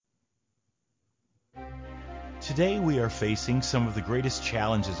Today we are facing some of the greatest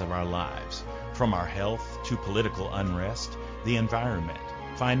challenges of our lives, from our health to political unrest, the environment,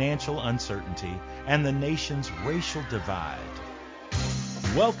 financial uncertainty, and the nation's racial divide.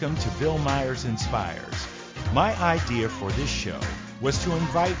 Welcome to Bill Myers Inspires. My idea for this show was to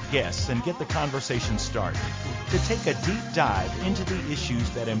invite guests and get the conversation started, to take a deep dive into the issues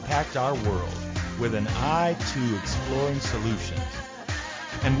that impact our world with an eye to exploring solutions.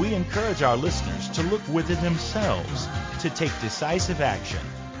 And we encourage our listeners to look within themselves to take decisive action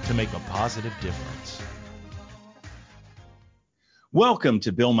to make a positive difference. Welcome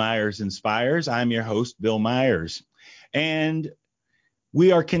to Bill Myers Inspires. I'm your host, Bill Myers. And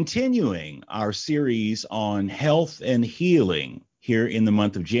we are continuing our series on health and healing here in the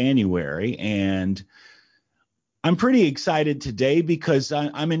month of January. And I'm pretty excited today because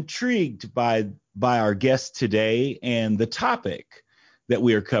I'm intrigued by our guest today and the topic that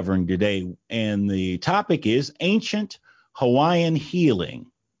we are covering today. And the topic is Ancient Hawaiian Healing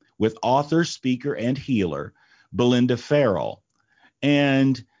with author, speaker, and healer Belinda Farrell.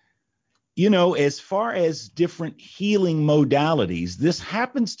 And, you know, as far as different healing modalities, this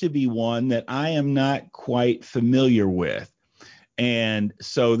happens to be one that I am not quite familiar with. And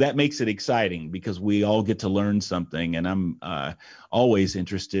so that makes it exciting because we all get to learn something. And I'm always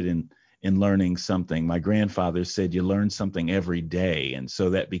interested in learning something. My grandfather said you learn something every day. And so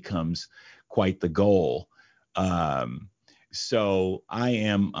that becomes quite the goal. So I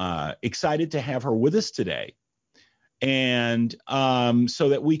am excited to have her with us today. And so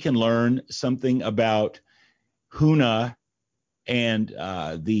that we can learn something about Huna and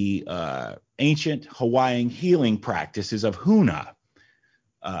the ancient Hawaiian healing practices of Huna.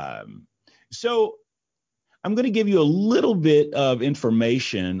 So I'm going to give you a little bit of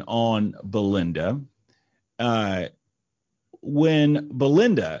information on Belinda. When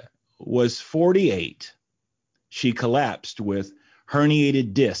Belinda was 48, she collapsed with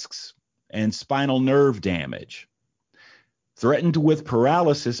herniated discs and spinal nerve damage, threatened with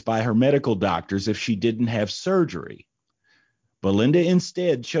paralysis by her medical doctors if she didn't have surgery. Belinda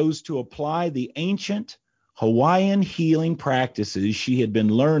instead chose to apply the ancient Hawaiian healing practices she had been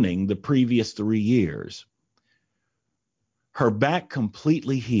learning the previous 3 years. Her back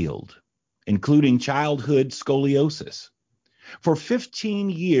completely healed, including childhood scoliosis. For 15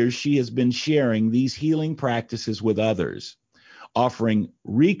 years, she has been sharing these healing practices with others, offering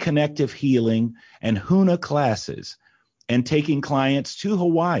reconnective healing and Huna classes, and taking clients to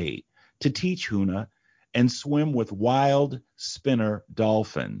Hawaii to teach Huna and swim with wild spinner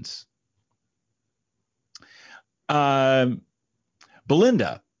dolphins. Belinda.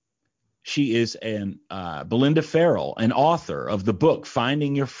 She is Belinda Farrell, an author of the book,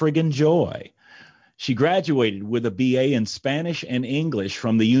 Finding Your Friggin' Joy. She graduated with a BA in Spanish and English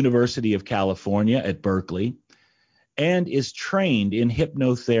from the University of California at Berkeley and is trained in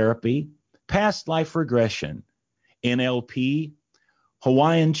hypnotherapy, past life regression, NLP,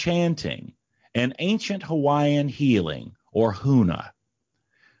 Hawaiian chanting, and ancient Hawaiian healing, or Huna.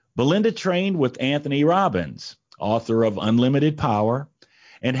 Belinda trained with Anthony Robbins, author of Unlimited Power,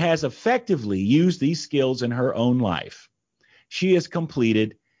 and has effectively used these skills in her own life. She has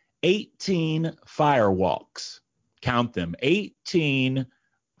completed 18 firewalks. Count them, 18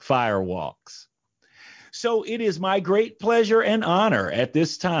 firewalks. So it is my great pleasure and honor at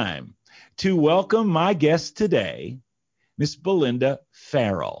this time to welcome my guest today, Miss Belinda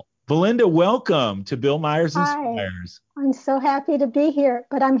Farrell. Belinda, welcome to Bill Myers Inspires. Hi, I'm so happy to be here,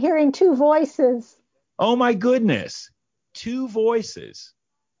 but I'm hearing two voices. Oh my goodness, two voices.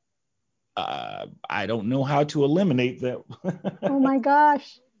 I don't know how to eliminate that. Oh my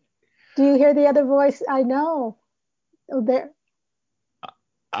gosh. Do you hear the other voice? I know. Oh, there.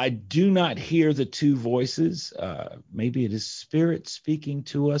 I do not hear the two voices. Maybe it is spirit speaking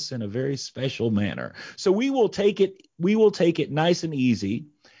to us in a very special manner. So we will take it nice and easy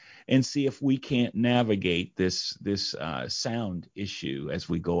and see if we can't navigate this sound issue as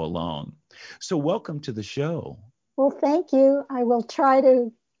we go along. So welcome to the show. Well, thank you. I will try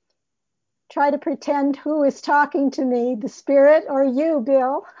to pretend who is talking to me, the spirit or you,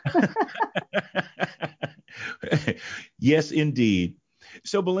 Bill. Yes, indeed.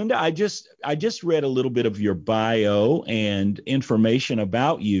 So, Belinda, I just read a little bit of your bio and information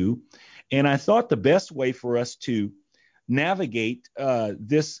about you, and I thought the best way for us to navigate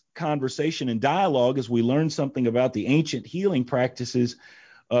this conversation and dialogue as we learn something about the ancient healing practices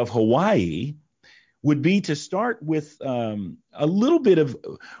of Hawaii would be to start with a little bit of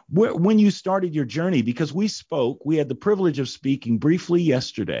when you started your journey, because we had the privilege of speaking briefly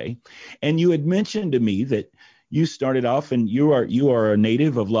yesterday, and you had mentioned to me that you started off, and you are a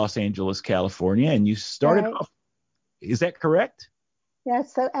native of Los Angeles, California, and you started Right. off Is that correct?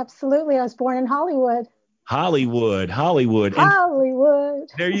 Yes, so absolutely. I was born in Hollywood. Hollywood. And Hollywood.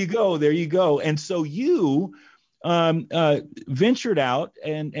 there you go. There you go. And so you ventured out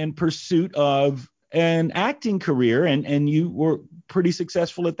and in pursuit of an acting career, and you were pretty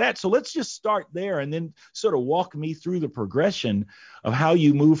successful at that. So let's just start there and then sort of walk me through the progression of how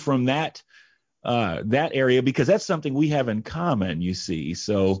you move from that area, because that's something we have in common, you see.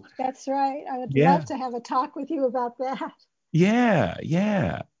 So That's right. I would yeah, love to have a talk with you about that.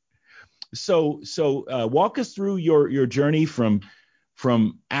 yeah. So walk us through your journey from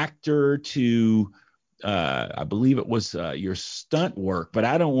actor to I believe it was your stunt work, but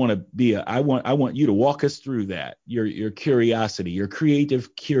I don't want to be I want you to walk us through that. Your curiosity, your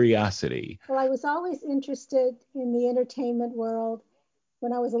creative curiosity. Well, I was always interested in the entertainment world.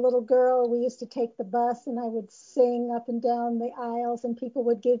 When I was a little girl, we used to take the bus and I would sing up and down the aisles and people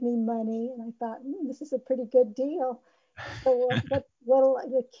would give me money. And I thought, this is a pretty good deal. So what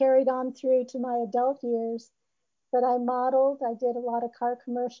it carried on through to my adult years. But I modeled, I did a lot of car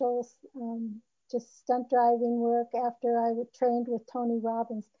commercials, just stunt driving work after I trained with Tony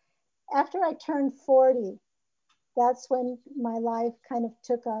Robbins. After I turned 40, that's when my life kind of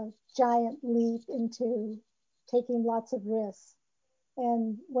took a giant leap into taking lots of risks.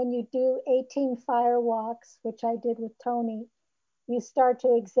 And when you do 18 fire walks, which I did with Tony, you start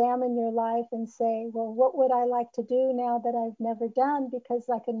to examine your life and say, well, what would I like to do now that I've never done? Because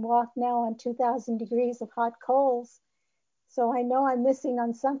I can walk now on 2,000 degrees of hot coals. So I know I'm missing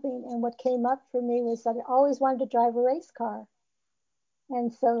on something. And what came up for me was that I always wanted to drive a race car.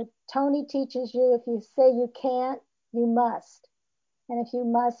 And so Tony teaches you, if you say you can't, you must. And if you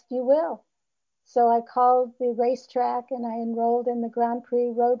must, you will. So I called the racetrack and I enrolled in the Grand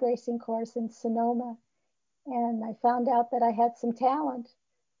Prix road racing course in Sonoma. And I found out that I had some talent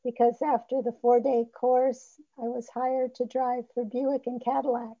because after the 4-day course, I was hired to drive for Buick and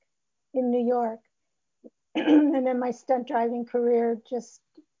Cadillac in New York. And then my stunt driving career just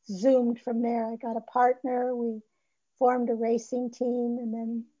zoomed from there. I got a partner, we formed a racing team, and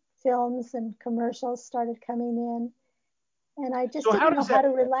then films and commercials started coming in. And I just So how didn't know does how that to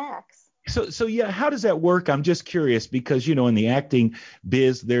relax. so yeah, how does that work? I'm just curious because in the acting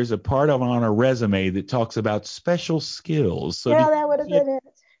biz, there's a part of on a resume that talks about special skills. So Yeah, that would have been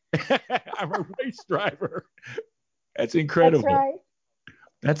it. I'm a race driver. That's That's incredible. right.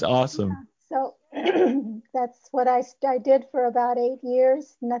 That's awesome. Yeah. So that's what I did for about 8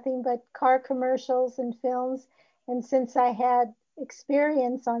 years, nothing but car commercials and films. And since I had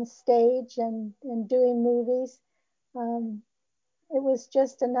experience on stage and doing movies, um, it was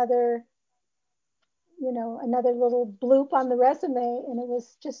just another little bloop on the resume. And it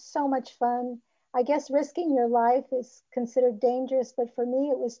was just so much fun. I guess risking your life is considered dangerous, but for me,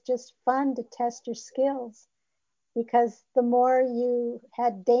 it was just fun to test your skills because the more you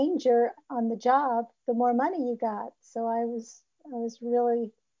had danger on the job, the more money you got. So I was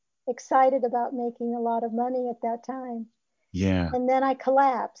really excited about making a lot of money at that time. Yeah. And then I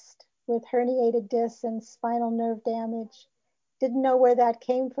collapsed with herniated discs and spinal nerve damage. Didn't know where that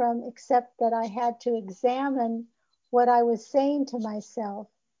came from, except that I had to examine what I was saying to myself.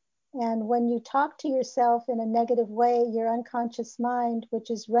 And when you talk to yourself in a negative way, your unconscious mind, which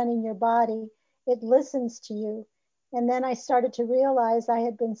is running your body, it listens to you. And then I started to realize I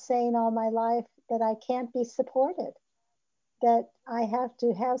had been saying all my life that I can't be supported, that I have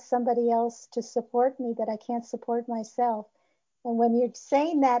to have somebody else to support me, that I can't support myself. And when you're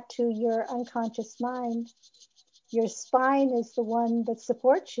saying that to your unconscious mind, your spine is the one that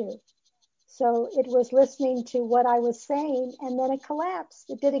supports you. So it was listening to what I was saying, and then it collapsed.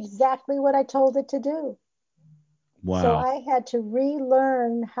 It did exactly what I told it to do. So Wow. I had to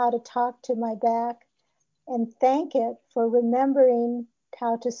relearn how to talk to my back and thank it for remembering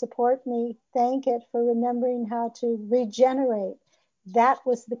how to support me, thank it for remembering how to regenerate. That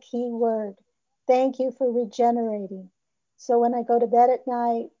was the key word. Thank you for regenerating. So when I go to bed at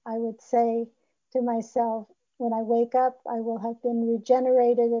night, I would say to myself, when I wake up, I will have been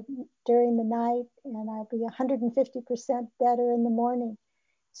regenerated during the night and I'll be 150% better in the morning.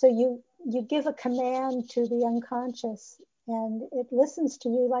 So you give a command to the unconscious and it listens to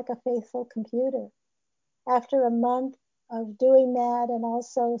you like a faithful computer. After a month of doing that and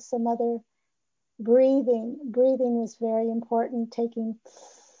also some other breathing was very important, taking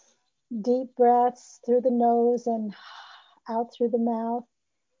deep breaths through the nose and out through the mouth,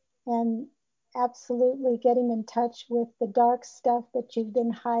 and absolutely getting in touch with the dark stuff that you've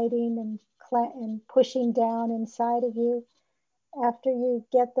been hiding and pushing down inside of you. After you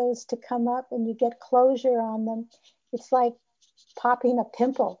get those to come up and you get closure on them, it's like popping a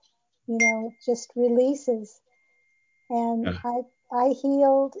pimple, it just releases. And Yeah. I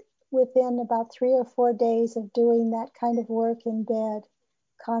healed within about 3 or 4 days of doing that kind of work in bed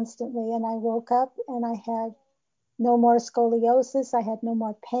constantly. And I woke up and I had no more scoliosis. I had no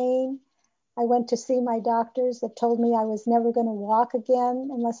more pain. I went to see my doctors that told me I was never going to walk again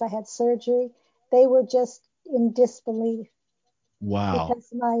unless I had surgery. They were just in disbelief Wow.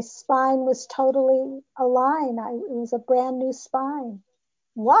 because my spine was totally aligned. It was a brand new spine.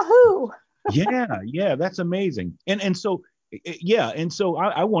 Wahoo! Yeah, yeah, that's amazing. And so yeah, and so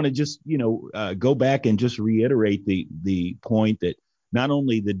I want to just go back and just reiterate the point that not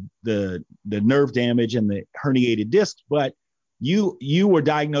only the nerve damage and the herniated discs, but you were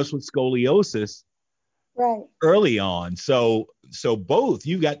diagnosed with scoliosis Right. early on. So both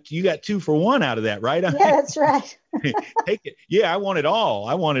you got two for one out of that, right? I Yeah, that's right. mean, take it. Yeah, I want it all.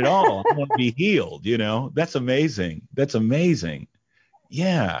 I want it all. I want to be healed. That's amazing. That's amazing.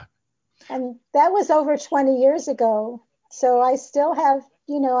 Yeah. And that was over 20 years ago. So I still have,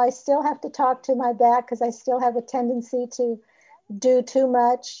 I still have to talk to my back because I still have a tendency to do too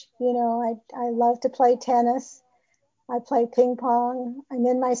much. I love to play tennis. I play ping pong. I'm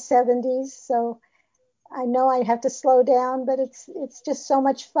in my 70s, so I know I have to slow down, but it's just so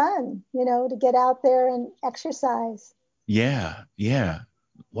much fun, to get out there and exercise. Yeah, yeah.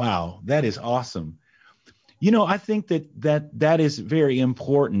 Wow, that is awesome. I think that is very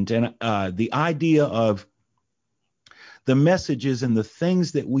important, and the idea of the messages and the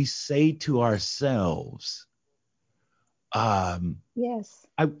things that we say to ourselves, um, Yes,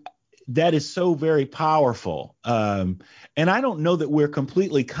 I that is so very powerful. And I don't know that we're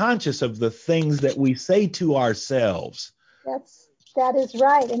completely conscious of the things that we say to ourselves. that is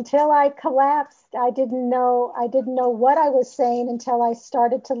right. Until I collapsed, I didn't know what I was saying until I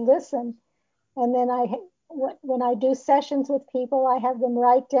started to listen. And then when I do sessions with people, I have them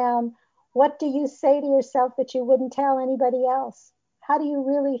write down, what do you say to yourself that you wouldn't tell anybody else? How do you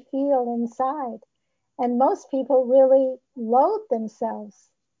really feel inside? And most people really loathe themselves.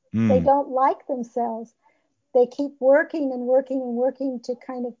 They Mm, don't like themselves. They keep working and working and working to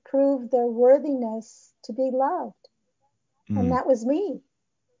kind of prove their worthiness to be loved. And mm, that was me.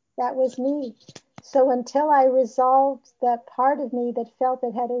 That was me. So until I resolved that part of me that felt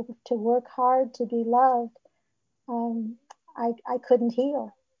it had to work hard to be loved, um, I couldn't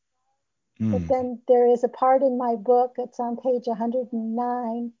heal. But mm, then there is a part in my book, it's on page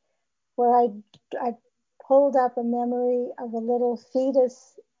 109, where I pulled up a memory of a little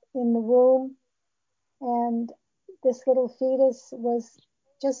fetus in the womb. And this little fetus was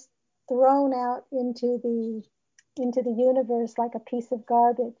just thrown out into the universe like a piece of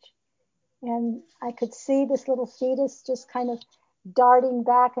garbage. And I could see this little fetus just kind of darting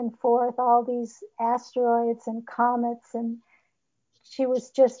back and forth, all these asteroids and comets. And she was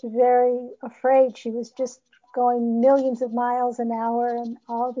just very afraid. She was just going millions of miles an hour, and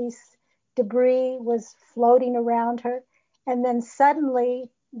all these debris was floating around her. And then suddenly,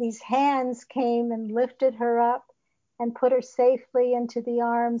 these hands came and lifted her up and put her safely into the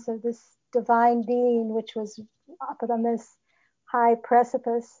arms of this divine being, which was up on this high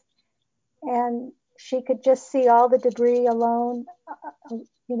precipice. And she could just see all the debris alone,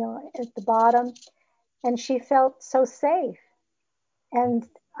 at the bottom. And she felt so safe. And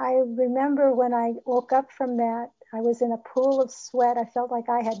I remember when I woke up from that, I was in a pool of sweat. I felt like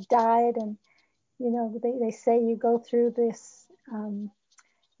I had died. And, they say you go through this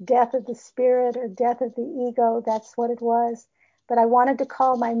death of the spirit or death of the ego. That's what it was. But I wanted to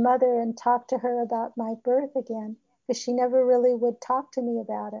call my mother and talk to her about my birth again because she never really would talk to me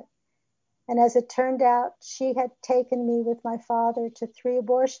about it. And as it turned out, she had taken me with my father to 3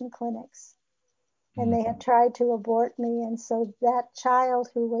 abortion clinics, and they mm, had tried to abort me. And so that child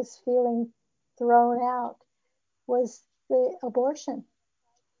who was feeling thrown out was the abortion.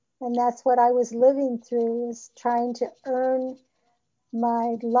 And that's what I was living through, was trying to earn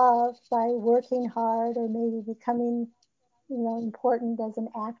my love by working hard or maybe becoming, important as an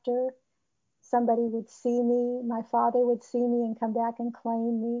actor. Somebody would see me, my father would see me and come back and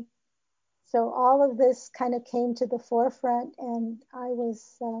claim me. So all of this kind of came to the forefront, and I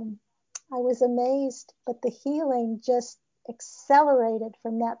was amazed. But the healing just accelerated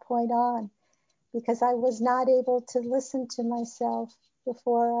from that point on because I was not able to listen to myself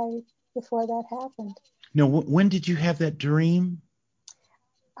before that happened. no, when did you have that dream?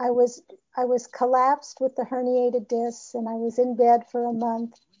 I was I was collapsed with the herniated discs, and I was in bed for a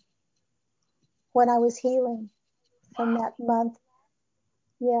month when I was healing from that month.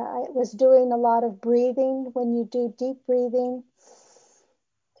 Yeah, I was doing a lot of breathing. When you do deep breathing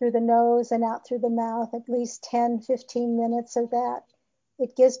through the nose and out through the mouth, at least 10, 15 minutes of that,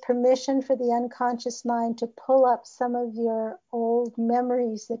 it gives permission for the unconscious mind to pull up some of your old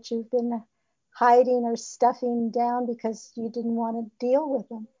memories that you've been hiding or stuffing down because you didn't want to deal with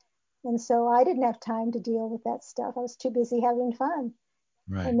them. And so I didn't have time to deal with that stuff. I was too busy having fun.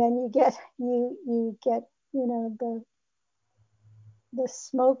 Right. And then you get the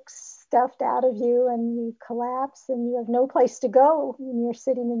smoke stuffed out of you, and you collapse, and you have no place to go when you're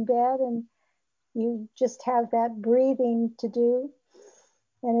sitting in bed, and you just have that breathing to do,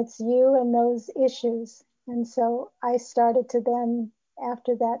 and it's you and those issues. And so I started to then,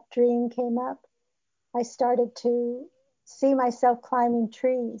 after that dream came up, I started to see myself climbing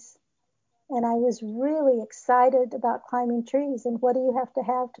trees. And I was really excited about climbing trees. And what do you have to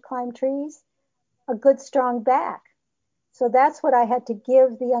climb trees? A good, strong back. So that's what I had to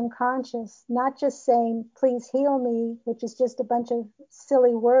give the unconscious, not just saying, please heal me, which is just a bunch of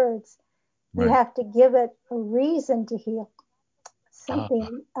silly words. Right. You have to give it a reason to heal,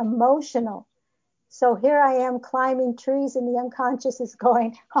 something emotional. So here I am climbing trees, and the unconscious is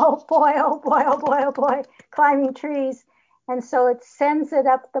going, oh boy, oh boy, oh boy, oh boy, climbing trees. And so it sends it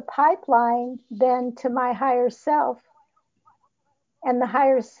up the pipeline then to my higher self. And the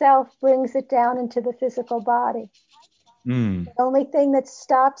higher self brings it down into the physical body. The only thing that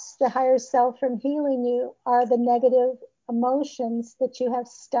stops the higher self from healing you are the negative emotions that you have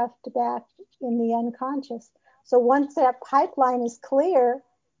stuffed back in the unconscious. So once that pipeline is clear,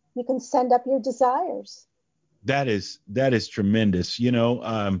 you can send up your desires. That is tremendous.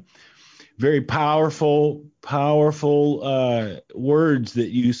 Very powerful words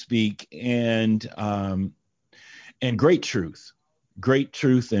that you speak, and great truth. Great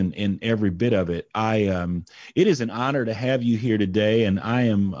truth in every bit of it. It is an honor to have you here today, and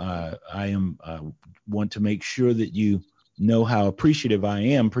I want to make sure that you know how appreciative I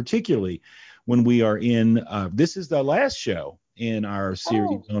am, particularly when we are in. This is the last show in our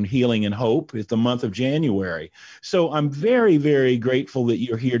series on healing and hope. It's the month of January, so I'm very, very grateful that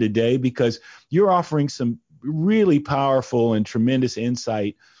you're here today, because you're offering some really powerful and tremendous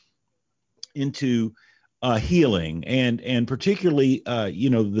insight into healing and particularly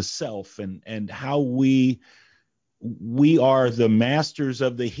the self and how we are the masters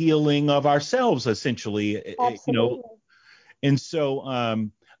of the healing of ourselves, essentially. Absolutely. And so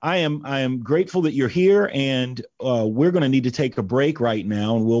I am grateful that you're here, and we're going to need to take a break right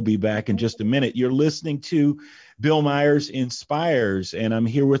now, and we'll be back in just a minute. You're listening to Bill Myers Inspires, and I'm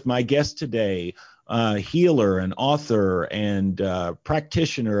here with my guest today, healer and author and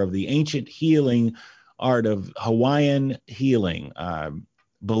practitioner of the ancient healing art of Hawaiian healing,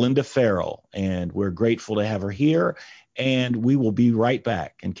 Belinda Farrell, and we're grateful to have her here, and we will be right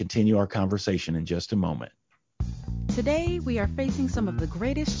back and continue our conversation in just a moment. Today, we are facing some of the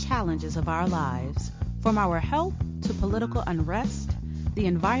greatest challenges of our lives, from our health to political unrest, the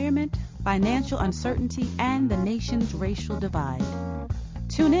environment, financial uncertainty, and the nation's racial divide.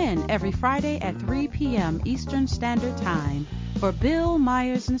 Tune in every Friday at 3 p.m. Eastern Standard Time for Bill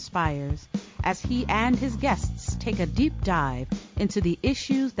Myers Inspires, as he and his guests take a deep dive into the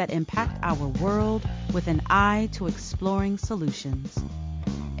issues that impact our world with an eye to exploring solutions.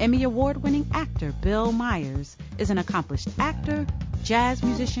 Emmy Award-winning actor Bill Myers is an accomplished actor, jazz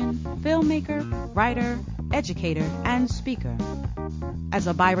musician, filmmaker, writer, educator, and speaker. As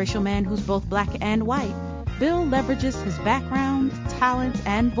a biracial man who's both black and white, Bill leverages his background, talent,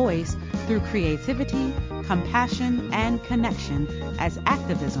 and voice through creativity, compassion, and connection as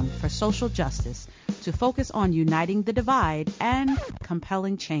activism for social justice to focus on uniting the divide and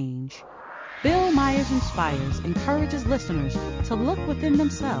compelling change. Bill Myers Inspires encourages listeners to look within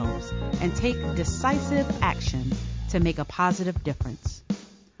themselves and take decisive action to make a positive difference.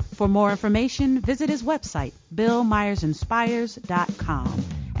 For more information, visit his website, BillMyersInspires.com,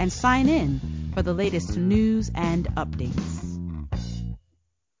 and sign in for the latest news and updates.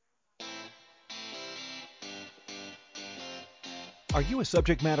 Are you a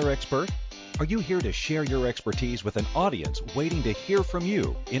subject matter expert? Are you here to share your expertise with an audience waiting to hear from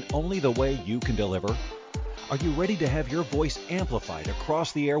you in only the way you can deliver? Are you ready to have your voice amplified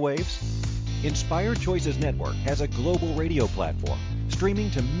across the airwaves? Inspired Choices Network has a global radio platform streaming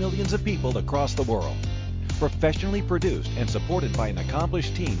to millions of people across the world. Professionally produced and supported by an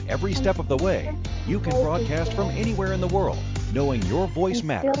accomplished team every step of the way, you can broadcast from anywhere in the world, knowing your voice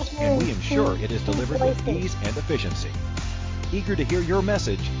matters, and we ensure it is delivered with ease and efficiency. Eager to hear your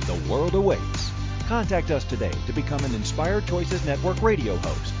message, the world awaits. Contact us today to become an Inspired Choices Network radio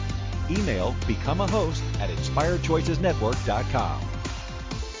host. Email become a host at inspiredchoicesnetwork.com.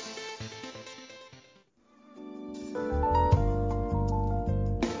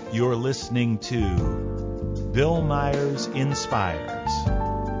 You're listening to Bill Myers Inspires.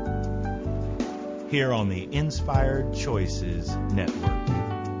 here on the Inspired Choices Network.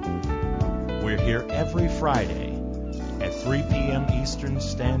 We're here every Friday at 3 p.m. Eastern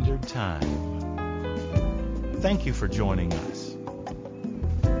Standard Time. Thank you for joining us.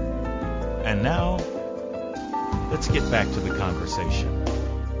 And now, let's get back to the conversation.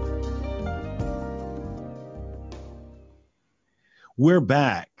 We're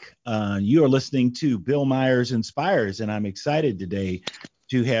back. You are listening to Bill Myers Inspires, and I'm excited today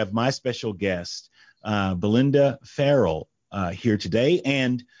to have my special guest, Belinda Farrell, here today.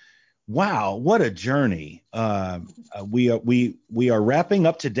 And wow, what a journey! We are wrapping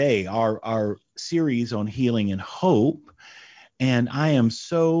up today our series on healing and hope, and I am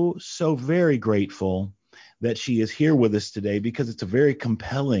so very grateful that she is here with us today, because it's a very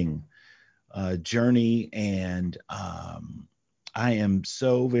compelling journey, and I am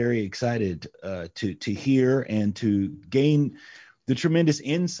so very excited to hear and to gain the tremendous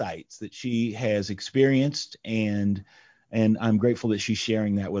insights that she has experienced, and I'm grateful that she's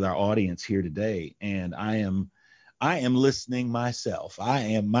sharing that with our audience here today. And I am listening myself.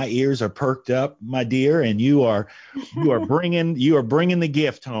 My ears are perked up, my dear, and you are bringing the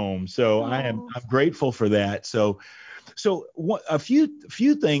gift home. So I'm grateful for that. So a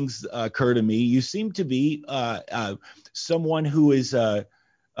few things occur to me. You seem to be someone who is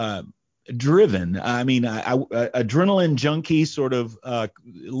driven. I mean, adrenaline junkie sort of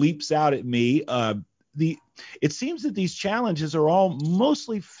leaps out at me. It seems that these challenges are all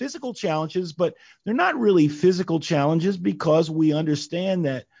mostly physical challenges, but they're not really physical challenges, because we understand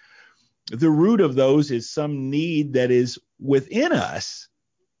that the root of those is some need that is within us,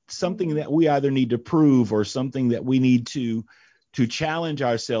 something that we either need to prove or something that we need to challenge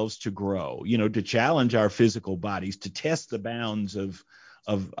ourselves to grow, to challenge our physical bodies, to test the bounds of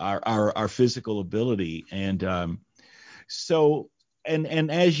our physical ability. And and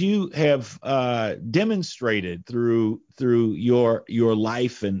as you have demonstrated through your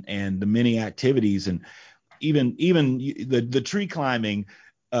life and the many activities, and even the tree climbing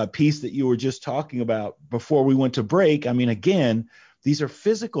piece that you were just talking about before we went to break. I mean, again, these are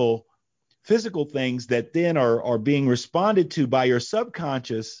physical things that then are being responded to by your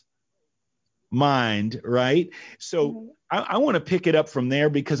subconscious mind, right? So I want to pick it up from there,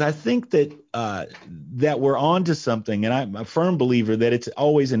 because I think that we're on to something, and I'm a firm believer that it's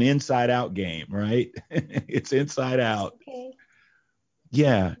always an inside out game, right? It's inside out. Okay.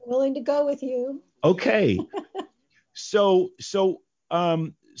 Yeah. I'm willing to go with you. Okay. So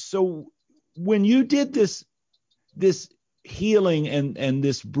when you did this healing and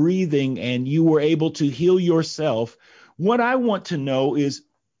this breathing, and you were able to heal yourself, what I want to know is,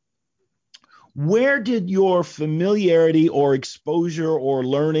 where did your familiarity or exposure or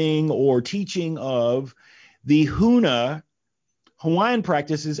learning or teaching of the Hawaiian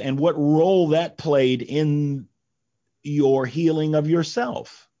practices, and what role that played in your healing of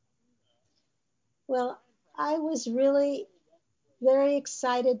yourself? Well, I was really very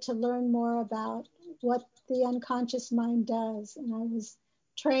excited to learn more about what the unconscious mind does. And I was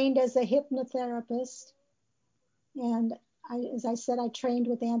trained as a hypnotherapist. And as I said, I trained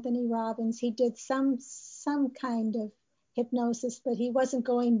with Anthony Robbins. He did some kind of hypnosis, but he wasn't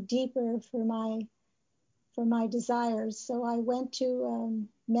going deeper for my desires. So I went to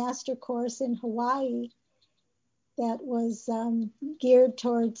a master course in Hawaii that was geared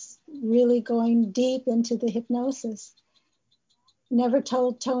towards really going deep into the hypnosis. Never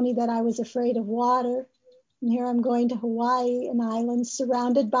told Tony that I was afraid of water. And here I'm going to Hawaii, an island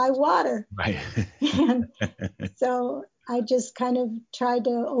surrounded by water. Right. And so I just kind of tried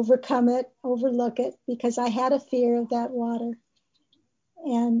to overlook it, because I had a fear of that water.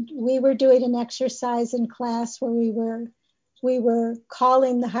 And we were doing an exercise in class where we were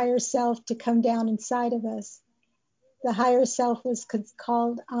calling the higher self to come down inside of us. The higher self was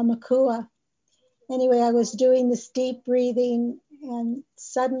called Amakua. Anyway, I was doing this deep breathing, and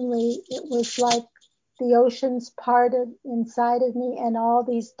suddenly it was like the oceans parted inside of me, and all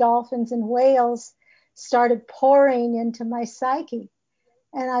these dolphins and whales started pouring into my psyche.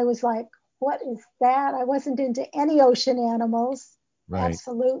 And I was like, what is that? I wasn't into any ocean animals. Right.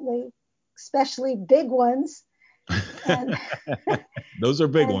 Absolutely. Especially big ones. And those are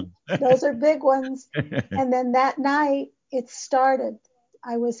big ones. Those are big ones. And then that night it started.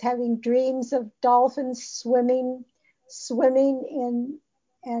 I was having dreams of dolphins swimming in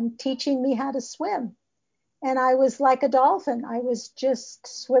and teaching me how to swim. And I was like a dolphin. I was just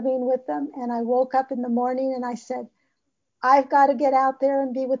swimming with them. And I woke up in the morning and I said, I've got to get out there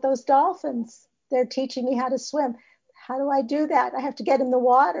and be with those dolphins. They're teaching me how to swim. How do I do that? I have to get in the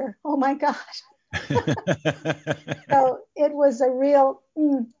water. Oh my God. So it was a real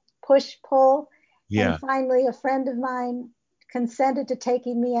push-pull. Yeah. And finally, a friend of mine consented to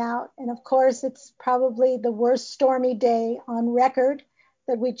taking me out. And of course, it's probably the worst stormy day on record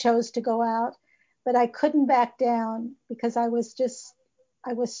that we chose to go out. But I couldn't back down because I was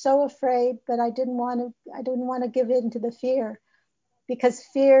so afraid, but I didn't want to give in to the fear, because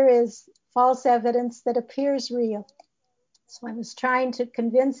fear is false evidence that appears real. So I was trying to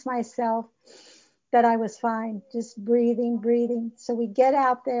convince myself that I was fine, just breathing, breathing. So we get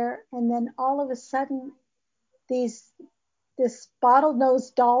out there, and then all of a sudden, this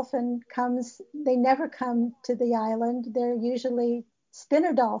bottlenose dolphin comes. They never come to the island. They're usually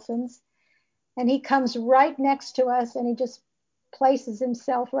spinner dolphins. And he comes right next to us, and he just places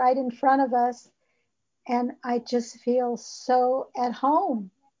himself right in front of us. And I just feel so at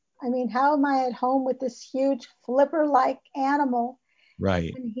home. I mean, how am I at home with this huge flipper-like animal?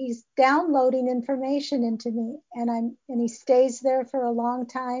 Right. And he's downloading information into me, and he stays there for a long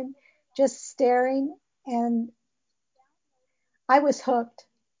time, just staring. And I was hooked.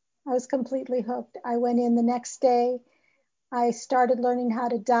 I was completely hooked. I went in the next day. I started learning how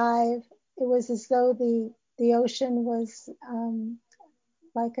to dive. It was as though the ocean was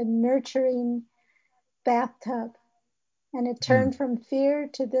like a nurturing bathtub, and it turned from fear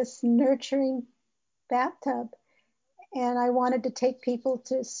to this nurturing bathtub. And I wanted to take people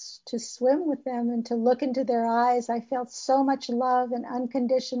to swim with them and to look into their eyes. I felt so much love and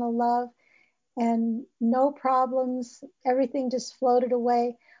unconditional love, and no problems. Everything just floated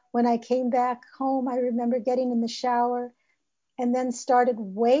away. When I came back home, I remember getting in the shower and then started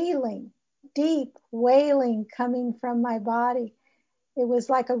wailing, deep wailing coming from my body. It was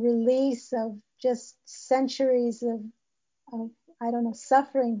like a release of just centuries of I don't know,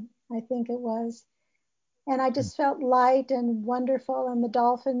 suffering, I think it was. And I just felt light and wonderful, and the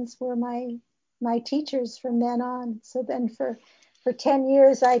dolphins were my teachers from then on. So then for 10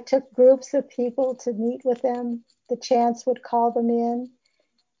 years, I took groups of people to meet with them. The chants would call them in,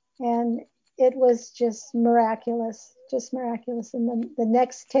 and it was just miraculous, just miraculous. And then the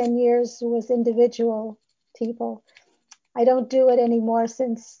next 10 years was individual people. I don't do it anymore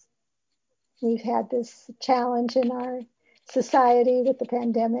since we've had this challenge in our society with the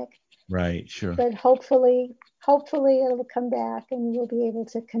pandemic. Right. Sure. But hopefully it'll come back and we'll be able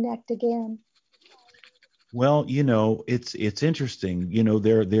to connect again. Well, it's interesting.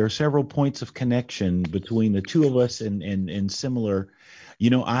 There are several points of connection between the two of us, and similar.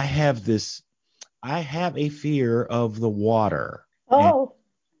 I have a fear of the water. And Oh,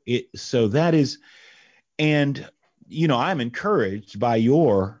 so that is, and I'm encouraged by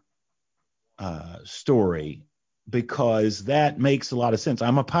your story, because that makes a lot of sense.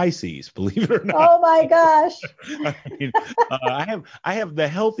 I'm a Pisces, believe it or not. oh my gosh. I mean, I have the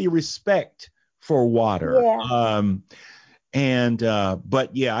healthy respect for water. Yeah.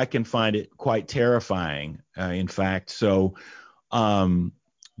 But yeah, I can find it quite terrifying. In fact, so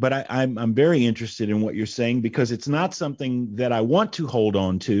but I'm very interested in what you're saying, because it's not something that I want to hold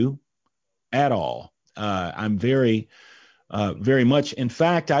on to at all. I'm very much. In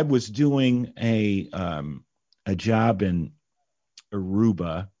fact, I was doing a job in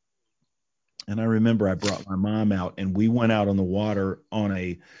Aruba, and I remember I brought my mom out, and we went out on the water on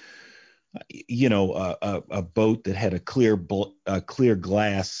a boat that had a clear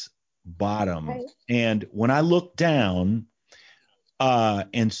glass bottom. Right. And when I looked down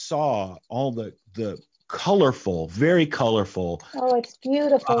and saw all the colorful, very colorful, Oh, it's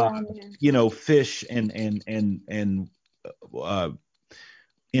beautiful on there. fish and uh,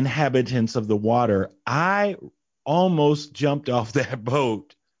 inhabitants of the water, I almost jumped off that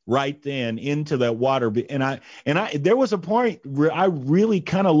boat right then into that water. And I there was a point where I really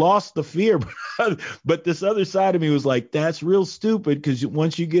kind of lost the fear, but this other side of me was like, that's real stupid, because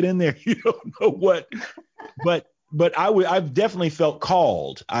once you get in there, you don't know what. But I've definitely felt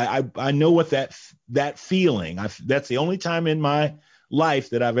called. I know what that feeling. That's the only time in my life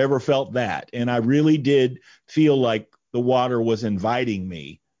that I've ever felt that, and I really did feel like the water was inviting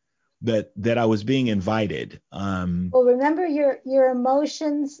me, that I was being invited. Well, remember your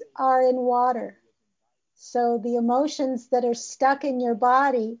emotions are in water. So the emotions that are stuck in your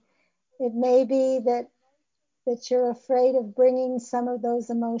body, it may be that you're afraid of bringing some of those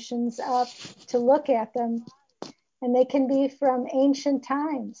emotions up to look at them, and they can be from ancient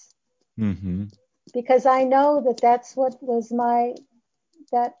times. Mm-hmm. Because I know that's what was my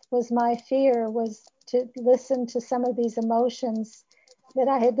fear, was to listen to some of these emotions that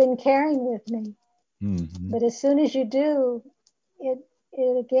I had been carrying with me. Mm-hmm. But as soon as you do, it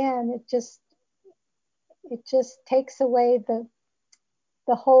just takes away the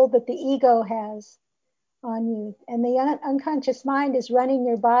hold that the ego has. on you. And the unconscious mind is running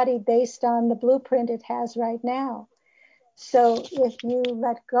your body based on the blueprint it has right now. So if you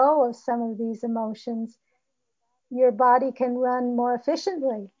let go of some of these emotions, your body can run more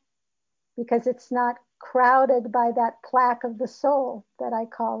efficiently because it's not crowded by that plaque of the soul that I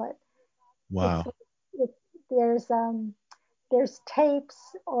call it. Wow. There's tapes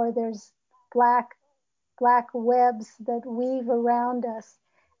or there's black webs that weave around us.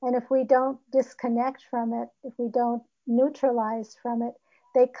 And if we don't disconnect from it, if we don't neutralize from it,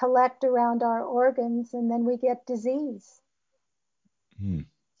 they collect around our organs and then we get disease.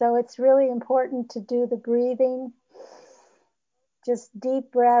 So it's really important to do the breathing, just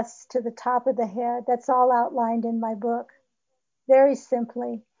deep breaths to the top of the head. That's all outlined in my book, very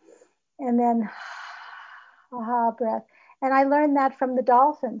simply. And then aha breath. And I learned that from the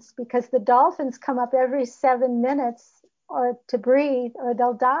dolphins because the dolphins come up every 7 minutes or to breathe or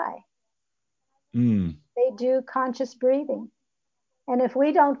they'll die. They do conscious breathing. And if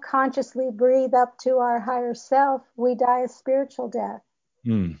we don't consciously breathe up to our higher self, we die a spiritual death.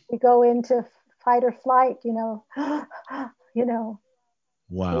 We go into fight or flight,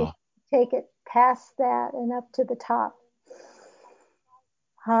 Wow. We take it past that and up to the top.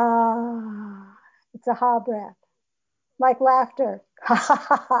 It's a ha breath. Like laughter.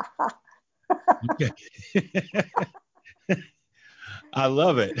 Okay. I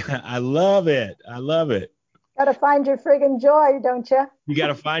love it. I love it. I love it. Got to find your friggin' joy, don't you? You got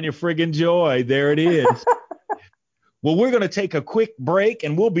to find your friggin' joy. There it is. Well, we're going to take a quick break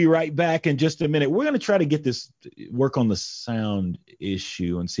and we'll be right back in just a minute. We're going to try to work on the sound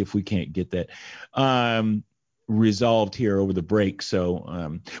issue and see if we can't get that resolved here over the break.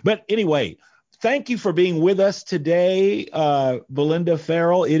 So, but anyway, thank you for being with us today, Belinda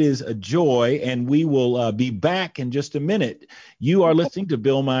Farrell. It is a joy, and we will be back in just a minute. You are listening to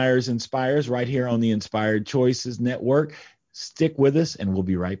Bill Myers Inspires right here on the Inspired Choices Network. Stick with us, and we'll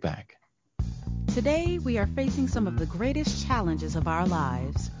be right back. Today, we are facing some of the greatest challenges of our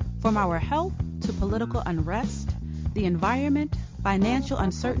lives, from our health to political unrest, the environment, financial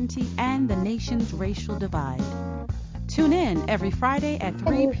uncertainty, and the nation's racial divide. Tune in every Friday at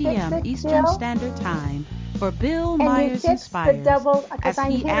 3 p.m. Eastern Standard Time for Bill Myers Inspires as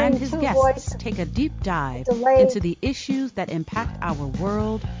he and his guests take a deep dive into the issues that impact our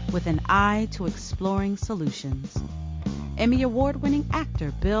world with an eye to exploring solutions. Emmy Award-winning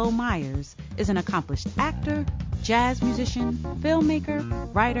actor Bill Myers is an accomplished actor, jazz musician, filmmaker,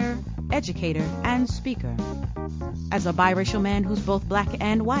 writer, educator, and speaker. As a biracial man who's both black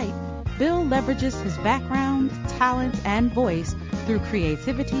and white, Bill leverages his background, talent, and voice through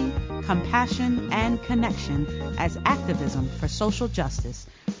creativity, compassion, and connection as activism for social justice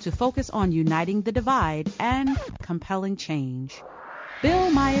to focus on uniting the divide and compelling change.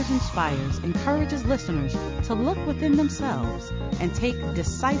 Bill Myers Inspires encourages listeners to look within themselves and take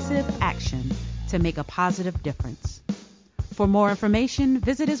decisive action to make a positive difference. For more information,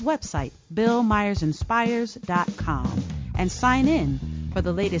 visit his website, BillMyersInspires.com, and sign in for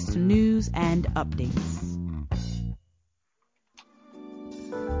the latest news and updates.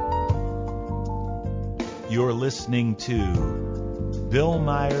 You're listening to Bill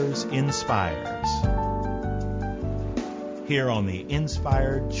Myers Inspires here on the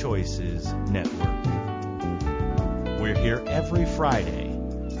Inspired Choices Network. We're here every Friday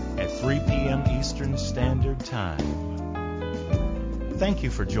at 3 p.m. Eastern Standard Time. Thank you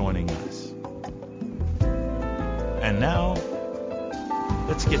for joining us. And now,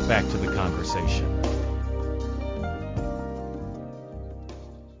 let's get back to the conversation.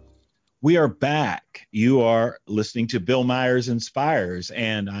 We are back. You are listening to Bill Myers Inspires,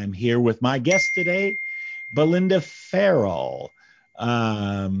 and I'm here with my guest today, Belinda Farrell. We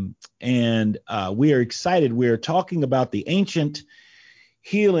are excited. We are talking about the ancient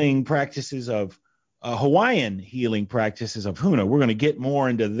healing practices of Hawaiian healing practices of Huna. We're going to get more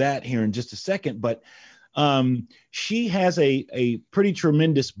into that here in just a second, but she has a pretty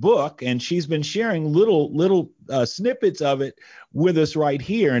tremendous book, and she's been sharing little snippets of it with us right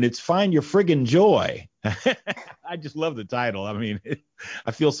here, and it's Find Your Friggin' Joy. I just love the title. I mean,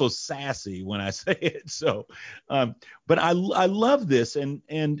 I feel so sassy when I say it. So, but I love this,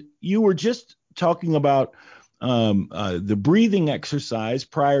 and you were just talking about the breathing exercise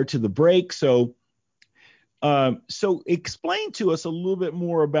prior to the break. So explain to us a little bit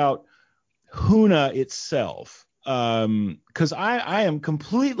more about Huna itself, because I am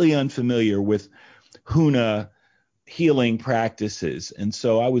completely unfamiliar with Huna healing practices, and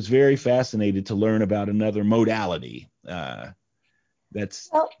so I was very fascinated to learn about another modality. That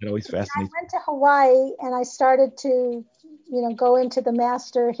always fascinates me. I went to Hawaii and I started to go into the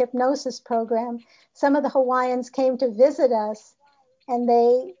master hypnosis program, some of the Hawaiians came to visit us, and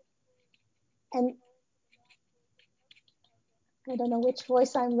and I don't know which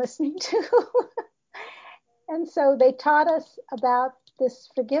voice I'm listening to. And so they taught us about this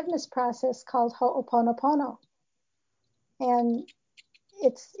forgiveness process called Ho'oponopono. And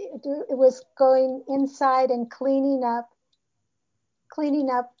it was going inside and cleaning up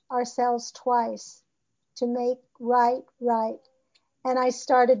ourselves twice to make right. And I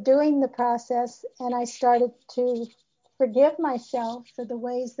started doing the process, and I started to forgive myself for the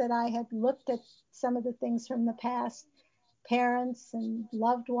ways that I had looked at some of the things from the past, parents and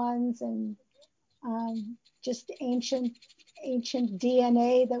loved ones, and just ancient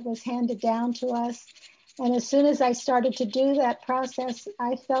DNA that was handed down to us. And as soon as I started to do that process,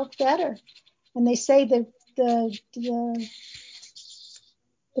 I felt better. And they say that the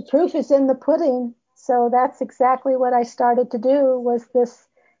proof is in the pudding. So that's exactly what I started to do, was this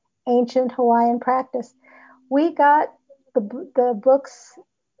ancient Hawaiian practice. We got the books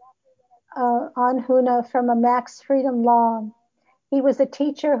on Huna from a Max Freedom Long. He was a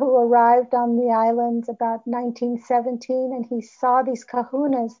teacher who arrived on the islands about 1917, and he saw these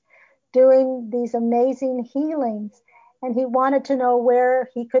kahunas doing these amazing healings. And he wanted to know where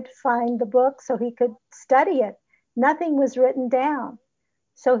he could find the book so he could study it. Nothing was written down.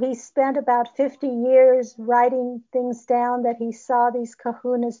 So he spent about 50 years writing things down that he saw these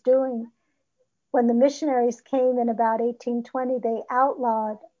kahunas doing. When the missionaries came in about 1820, they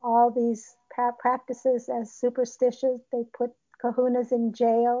outlawed all these practices as superstitious. They put kahunas in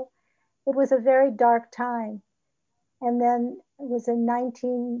jail. It was a very dark time. And then it was in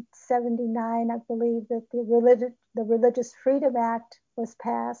 1979, I believe, that the Religious Freedom Act was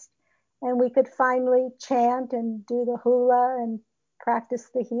passed, and we could finally chant and do the hula and practice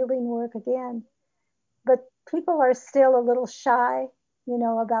the healing work again. But people are still a little shy,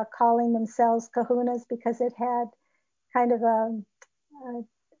 about calling themselves kahunas, because it had kind of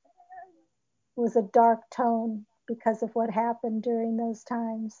was a dark tone because of what happened during those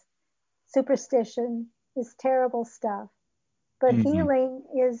times. Superstition is terrible stuff, but healing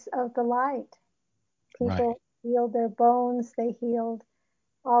is of the light. People healed their bones, they healed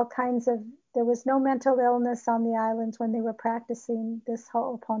all kinds of, there was no mental illness on the islands when they were practicing this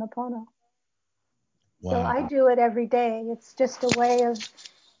Ho'oponopono. Wow. So I do it every day. It's just a way of,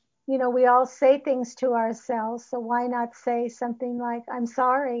 we all say things to ourselves. So why not say something like, I'm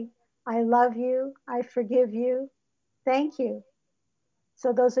sorry, I love you, I forgive you, thank you.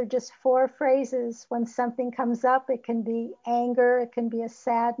 So those are just 4 phrases. When something comes up, it can be anger, it can be a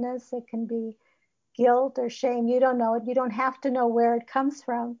sadness, it can be guilt or shame. You don't know it. You don't have to know where it comes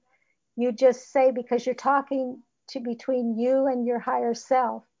from. You just say, because you're talking to between you and your higher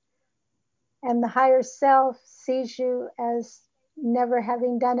self. And the higher self sees you as never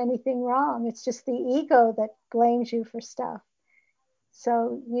having done anything wrong. It's just the ego that blames you for stuff.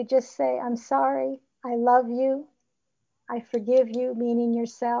 So you just say, I'm sorry, I love you, I forgive you, meaning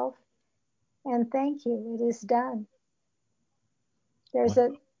yourself, and thank you, it is done.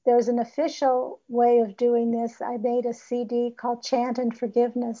 There's an official way of doing this. I made a CD called Chant and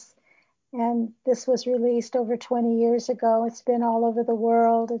Forgiveness, and this was released over 20 years ago. It's been all over the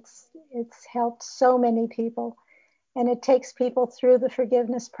world. It's helped so many people, and it takes people through the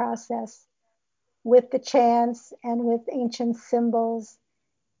forgiveness process with the chants and with ancient symbols.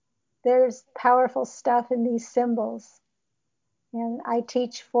 There's powerful stuff in these symbols. And I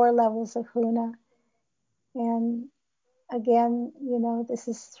teach 4 levels of Huna. And again, this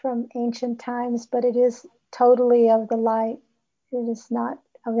is from ancient times, but it is totally of the light. It is not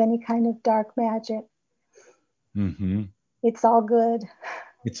of any kind of dark magic. Mm-hmm. It's all good.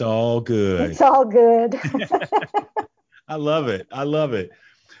 It's all good. It's all good. I love it. I love it.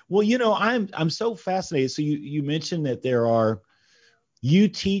 Well, I'm so fascinated. So you mentioned that you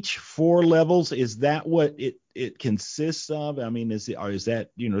teach 4 levels. Is that what it consists of? I mean, is that,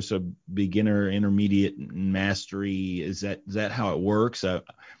 so beginner, intermediate, mastery? Is that how it works?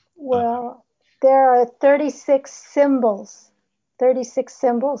 Well, there are 36 symbols. 36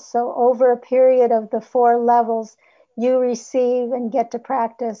 symbols. So over a period of the 4 levels, you receive and get to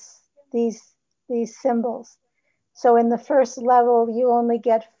practice these symbols. So in the first level, you only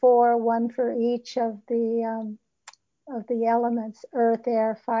get 4, 1 for each of the elements: earth,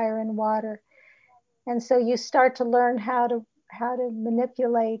 air, fire, and water. And so you start to learn how to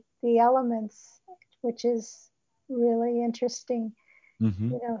manipulate the elements, which is really interesting.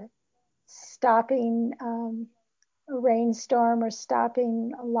 Mm-hmm. Stopping a rainstorm or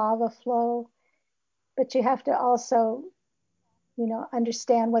stopping a lava flow. But you have to also,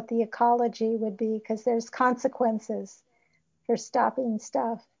 understand what the ecology would be, because there's consequences for stopping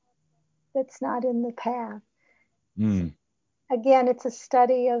stuff that's not in the path. Mm. Again, it's a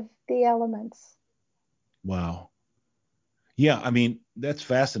study of the elements. Wow. Yeah, I mean, that's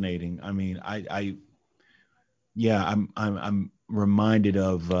fascinating. I mean, yeah, I'm reminded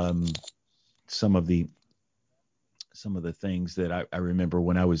of some of the things that I remember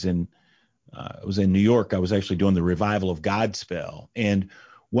when I was in New York. I was actually doing the Revival of Godspell, and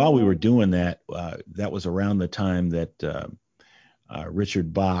while we were doing that, that was around the time that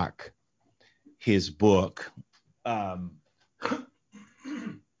Richard Bach, his book.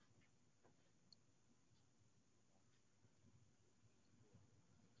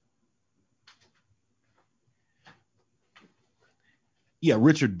 Yeah,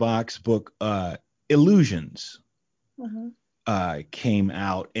 Richard Bach's book, Illusions, came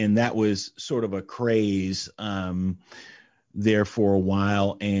out, and that was sort of a craze there for a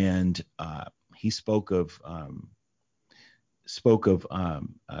while. And he spoke of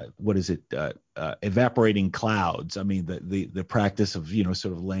what is it? Evaporating clouds. I mean, the practice of,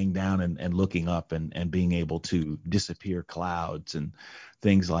 sort of laying down and looking up and being able to disappear clouds and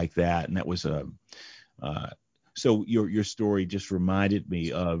things like that. And that was so your story just reminded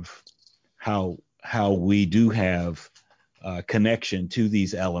me of how we do have connection to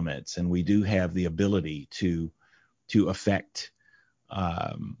these elements, and we do have the ability to affect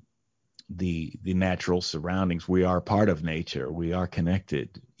the natural surroundings. We are part of nature. We are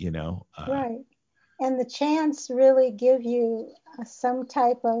connected. Right. And the chants really give you some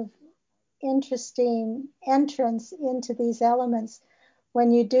type of interesting entrance into these elements.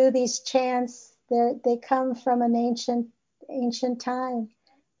 When you do these chants, they come from an ancient time.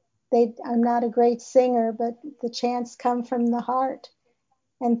 I'm not a great singer, but the chants come from the heart,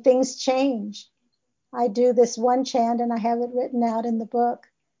 and things change. I do this one chant, and I have it written out in the book,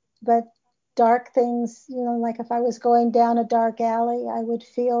 but dark things, like if I was going down a dark alley, I would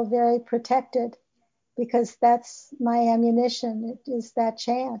feel very protected, because that's my ammunition. It is that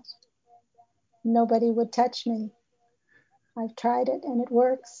chant. Nobody would touch me. I've tried it and it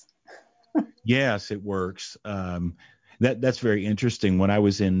works. Yes, it works. That's very interesting. When I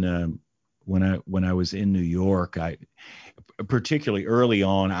was in when I was in New York, I particularly early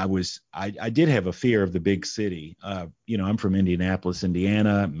on, I did have a fear of the big city. I'm from Indianapolis,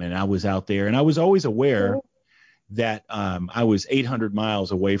 Indiana, and I was out there, and I was always aware that I was 800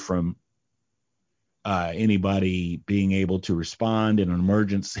 miles away from anybody being able to respond in an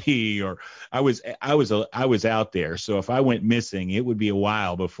emergency, or I was out there. So if I went missing, it would be a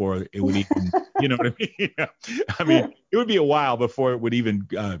while before it would even, you know what I mean? I mean, it would be a while before it would even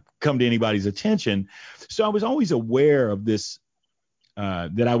come to anybody's attention. So I was always aware of this,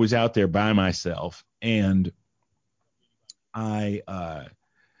 that I was out there by myself, and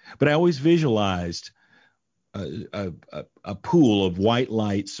but I always visualized a pool of white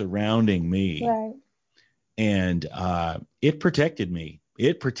light surrounding me. Right. And it protected me.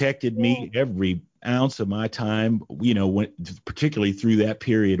 It protected me every ounce of my time, particularly through that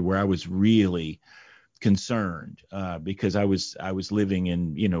period where I was really concerned, because I was living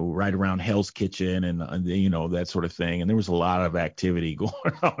in, right around Hell's Kitchen and that sort of thing. And there was a lot of activity going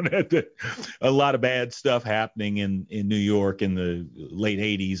on, a lot of bad stuff happening in New York in the late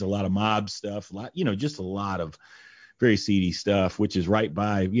 80s, a lot of mob stuff, just a lot of very seedy stuff, which is right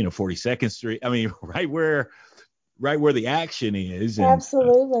by 42nd Street. I mean, right where the action is. And,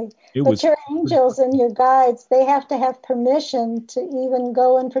 absolutely. But your angels and your guides, they have to have permission to even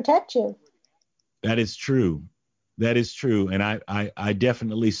go and protect you. That is true. That is true. And I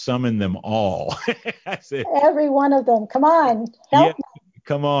definitely summon them all. I said, every one of them. Come on, help me.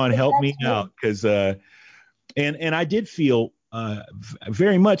 Come on, help me out. Because and I did feel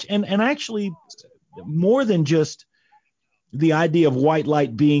very much, and actually more than just the idea of white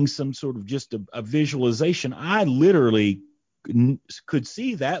light being some sort of just a visualization. I literally could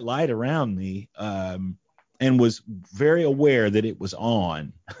see that light around me, and was very aware that it was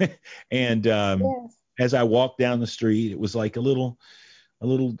on. And as I walked down the street, it was like a little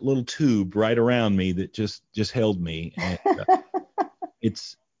tube right around me that just held me. And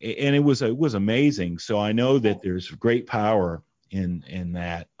it was amazing. So I know that there's great power in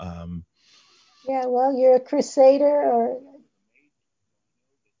that. Yeah, well, you're a crusader, or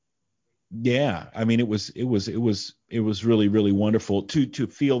yeah, I mean, it was really, really wonderful to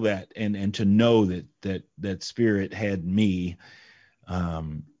feel that, and to know that spirit had me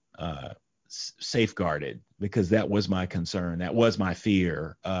safeguarded, because that was my concern. That was my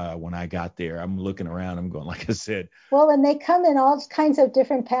fear when I got there. I'm looking around, I'm going, like I said. Well, and they come in all kinds of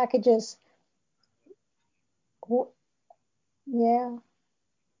different packages. Yeah.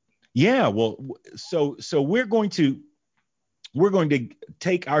 Yeah, well, so we're going to we're going to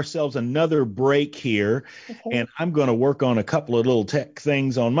take ourselves another break here, and I'm going to work on a couple of little tech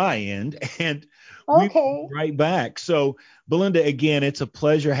things on my end, and we'll be right back. So, Belinda, again, it's a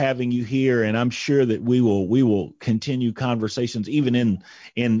pleasure having you here, and I'm sure that we will continue conversations even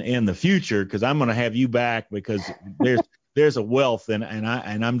in the future, because I'm going to have you back, because there's a wealth, and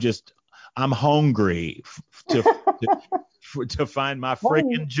I'm hungry to find my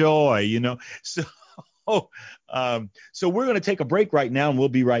freaking joy, So. So we're going to take a break right now, and we'll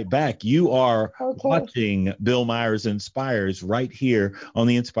be right back. You are watching Bill Myers Inspires right here on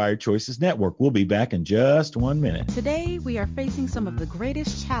the Inspired Choices Network. We'll be back in just 1 minute. Today, we are facing some of the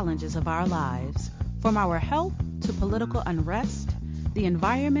greatest challenges of our lives, from our health to political unrest, the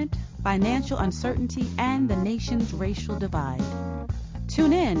environment, financial uncertainty, and the nation's racial divide.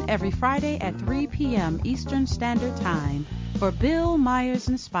 Tune in every Friday at 3 p.m. Eastern Standard Time for Bill Myers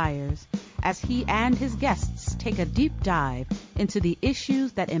Inspires, as he and his guests take a deep dive into the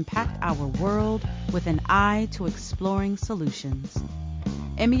issues that impact our world with an eye to exploring solutions.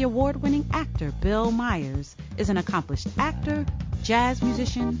 Emmy Award-winning actor Bill Myers is an accomplished actor, jazz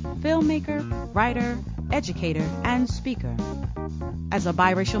musician, filmmaker, writer, educator, and speaker. As a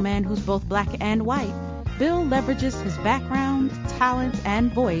biracial man who's both black and white, Bill leverages his background, talent,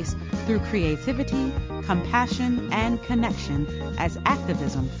 and voice through creativity, compassion, and connection as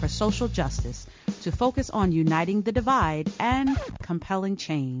activism for social justice to focus on uniting the divide and compelling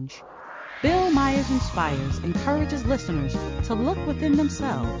change. Bill Myers Inspires encourages listeners to look within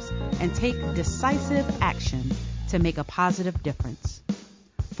themselves and take decisive action to make a positive difference.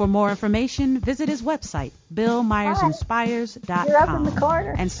 For more information, visit his website, BillMyersInspires.com,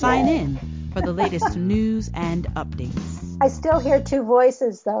 and sign in for the latest news and updates. I still hear two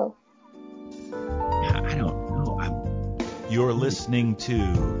voices, though. I don't know. You're listening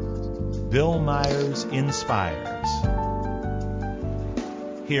to Bill Myers Inspires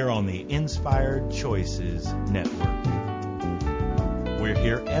here on the Inspired Choices Network. We're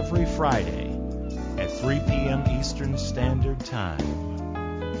here every Friday at 3 p.m. Eastern Standard Time.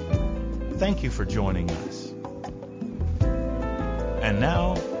 Thank you for joining us. And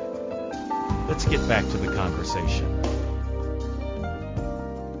now, let's get back to the conversation.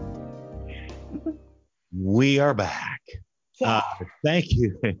 We are back. Thank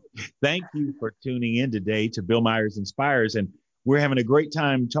you. Thank you for tuning in today to Bill Myers Inspires. And we're having a great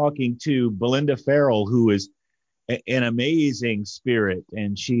time talking to Belinda Farrell, who is an amazing spirit,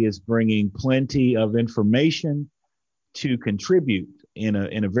 and she is bringing plenty of information to contribute in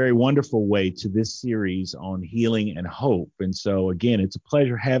a very wonderful way to this series on healing and hope. And so, again, it's a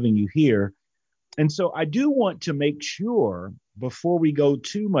pleasure having you here. And so I do want to make sure, before we go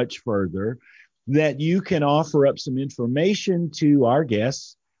too much further, that you can offer up some information to our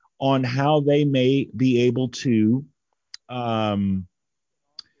guests on how they may be able to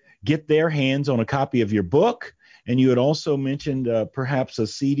get their hands on a copy of your book. And you had also mentioned perhaps a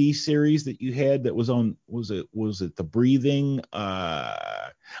CD series that you had that was on, was it the breathing?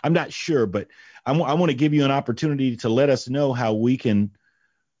 I'm not sure, but I want to give you an opportunity to let us know how we can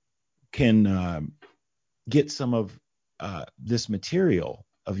get some of this material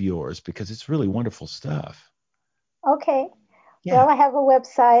of yours, because it's really wonderful stuff. Okay. Yeah. Well, I have a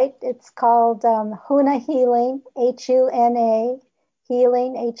website. It's called Huna Healing, HUNA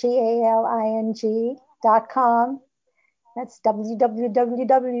Healing, HEALING.com. That's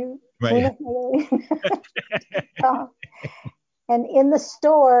www.hunahealing.com. And in the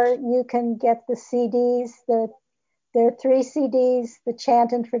store, you can get the CDs. There are 3 CDs, The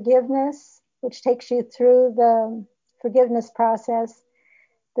Chant and Forgiveness, which takes you through the forgiveness process.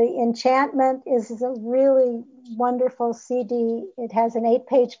 The Enchantment is a really wonderful CD. It has an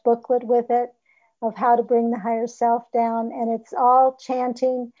 8-page booklet with it of how to bring the higher self down, and it's all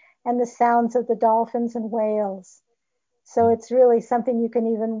chanting and the sounds of the dolphins and whales. So it's really something you can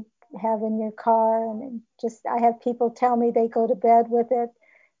even have in your car. And I have people tell me they go to bed with it.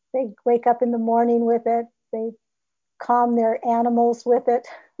 They wake up in the morning with it. They calm their animals with it.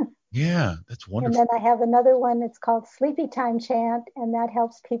 Yeah, that's wonderful. And then I have another one. It's called Sleepy Time Chant, and that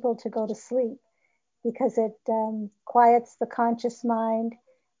helps people to go to sleep because it quiets the conscious mind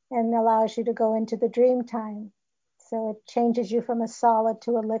and allows you to go into the dream time. So it changes you from a solid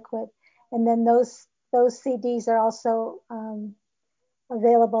to a liquid. And then those CDs are also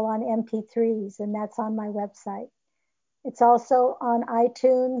available on MP3s, and that's on my website. It's also on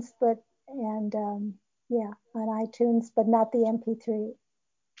iTunes, on iTunes, but not the MP3.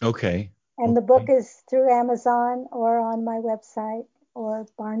 Okay. And the book is through Amazon or on my website or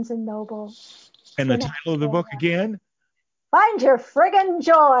Barnes and Noble. And the title of the book again? Find your friggin'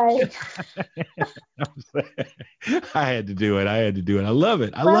 joy. I had to do it. I love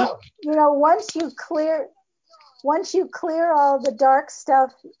it. Well, once you clear all the dark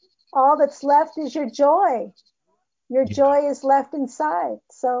stuff, all that's left is your joy. Your joy is left inside.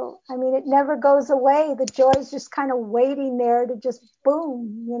 So, I mean, it never goes away. The joy is just kind of waiting there to just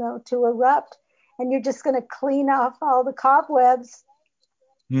boom, to erupt. And you're just going to clean off all the cobwebs.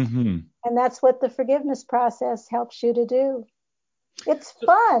 Mm-hmm. And that's what the forgiveness process helps you to do. It's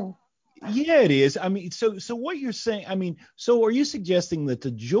fun. Yeah, it is. I mean, so what you're saying, I mean, so are you suggesting that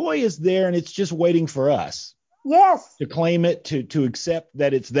the joy is there and it's just waiting for us? Yes. To claim it, to accept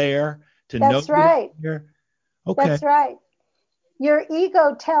that it's there, to know That's right. It's there? Okay. That's right. Your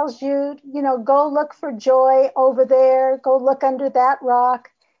ego tells you, go look for joy over there, go look under that rock.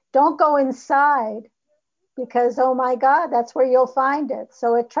 Don't go inside because, oh my God, that's where you'll find it.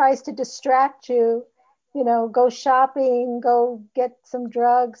 So it tries to distract you, go shopping, go get some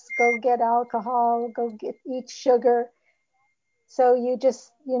drugs, go get alcohol, eat sugar. So you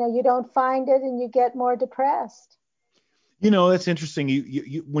just, you don't find it and you get more depressed. That's interesting.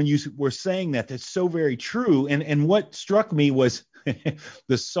 You when you were saying that, that's so very true. And what struck me was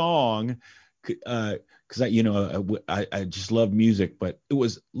the song, because I just love music, but it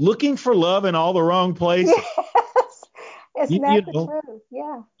was looking for love in all the wrong places. Yes. Isn't that the truth?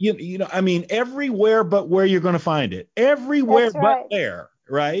 Yeah. I mean, everywhere but where you're going to find it. Everywhere That's right. but there.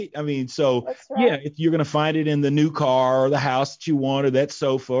 Right. I mean, so That's right. if you're going to find it in the new car or the house that you want or that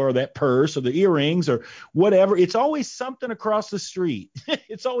sofa or that purse or the earrings or whatever, it's always something across the street.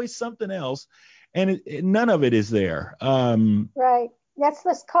 It's always something else. And none of it is there. Right. That's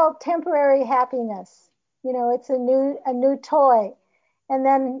what's called temporary happiness. It's a new toy. And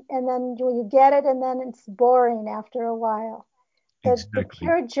then when you get it and then it's boring after a while. The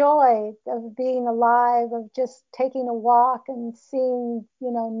pure joy of being alive, of just taking a walk and seeing,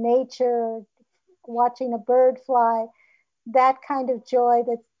 nature, watching a bird fly, that kind of joy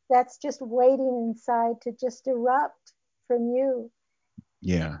that's just waiting inside to just erupt from you.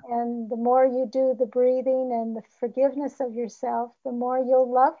 Yeah. And the more you do the breathing and the forgiveness of yourself, the more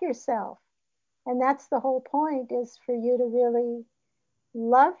you'll love yourself. And that's the whole point, is for you to really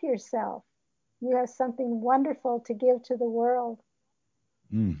love yourself. You have something wonderful to give to the world.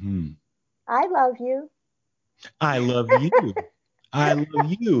 Mm-hmm. I love you. I love you. I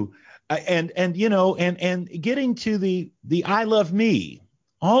love you. And getting to the I love me,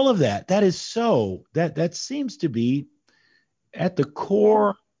 all of that is so that seems to be at the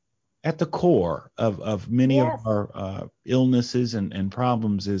core of many Yes. of our illnesses and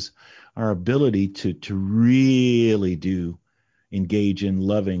problems, is our ability to really do engage in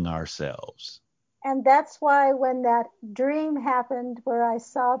loving ourselves. And that's why when that dream happened where I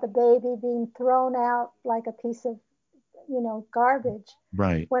saw the baby being thrown out like a piece of, garbage,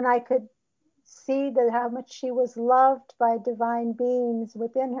 Right. when I could see how much she was loved by divine beings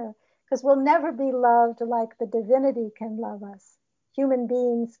within her, because we'll never be loved like the divinity can love us. Human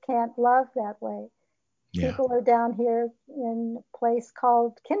beings can't love that way. Yeah. People are down here in a place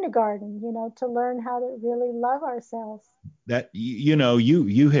called kindergarten, to learn how to really love ourselves. That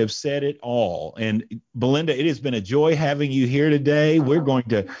you have said it all. And Belinda, it has been a joy having you here today. We're going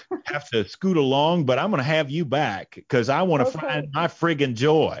to have to scoot along, but I'm going to have you back because I want to find my friggin'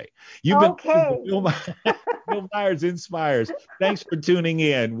 joy. You've been Bill Myers Inspires. Thanks for tuning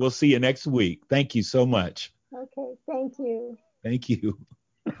in. We'll see you next week. Thank you so much. Okay, thank you. Thank you.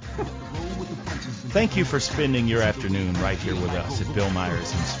 Thank you for spending your afternoon right here with us at Bill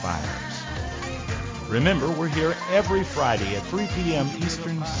Myers Inspires. Remember, we're here every Friday at 3 p.m.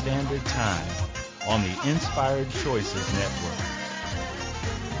 Eastern Standard Time on the Inspired Choices Network.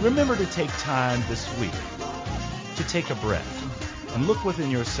 Remember to take time this week to take a breath and look within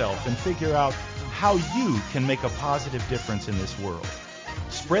yourself and figure out how you can make a positive difference in this world.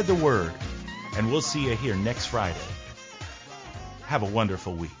 Spread the word, and we'll see you here next Friday. Have a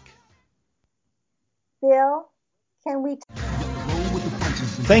wonderful week. Bill, can we...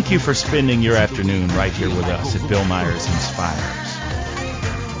 Thank you for spending your afternoon right here with us at Bill Myers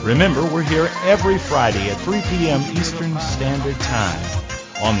Inspires. Remember, we're here every Friday at 3 p.m. Eastern Standard Time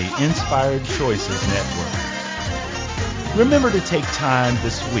on the Inspired Choices Network. Remember to take time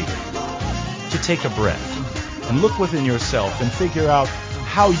this week to take a breath and look within yourself and figure out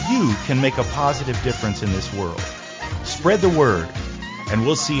how you can make a positive difference in this world. Spread the word, and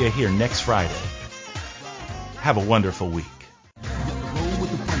we'll see you here next Friday. Have a wonderful week.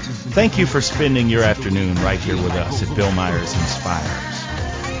 Thank you for spending your afternoon right here with us at Bill Myers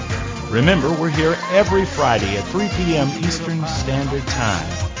Inspires. Remember, we're here every Friday at 3 p.m. Eastern Standard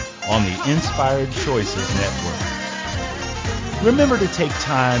Time on the Inspired Choices Network. Remember to take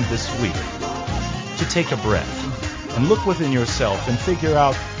time this week to take a breath and look within yourself and figure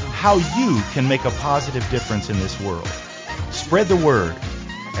out how you can make a positive difference in this world. Spread the word,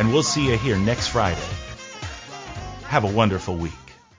 and we'll see you here next Friday. Have a wonderful week.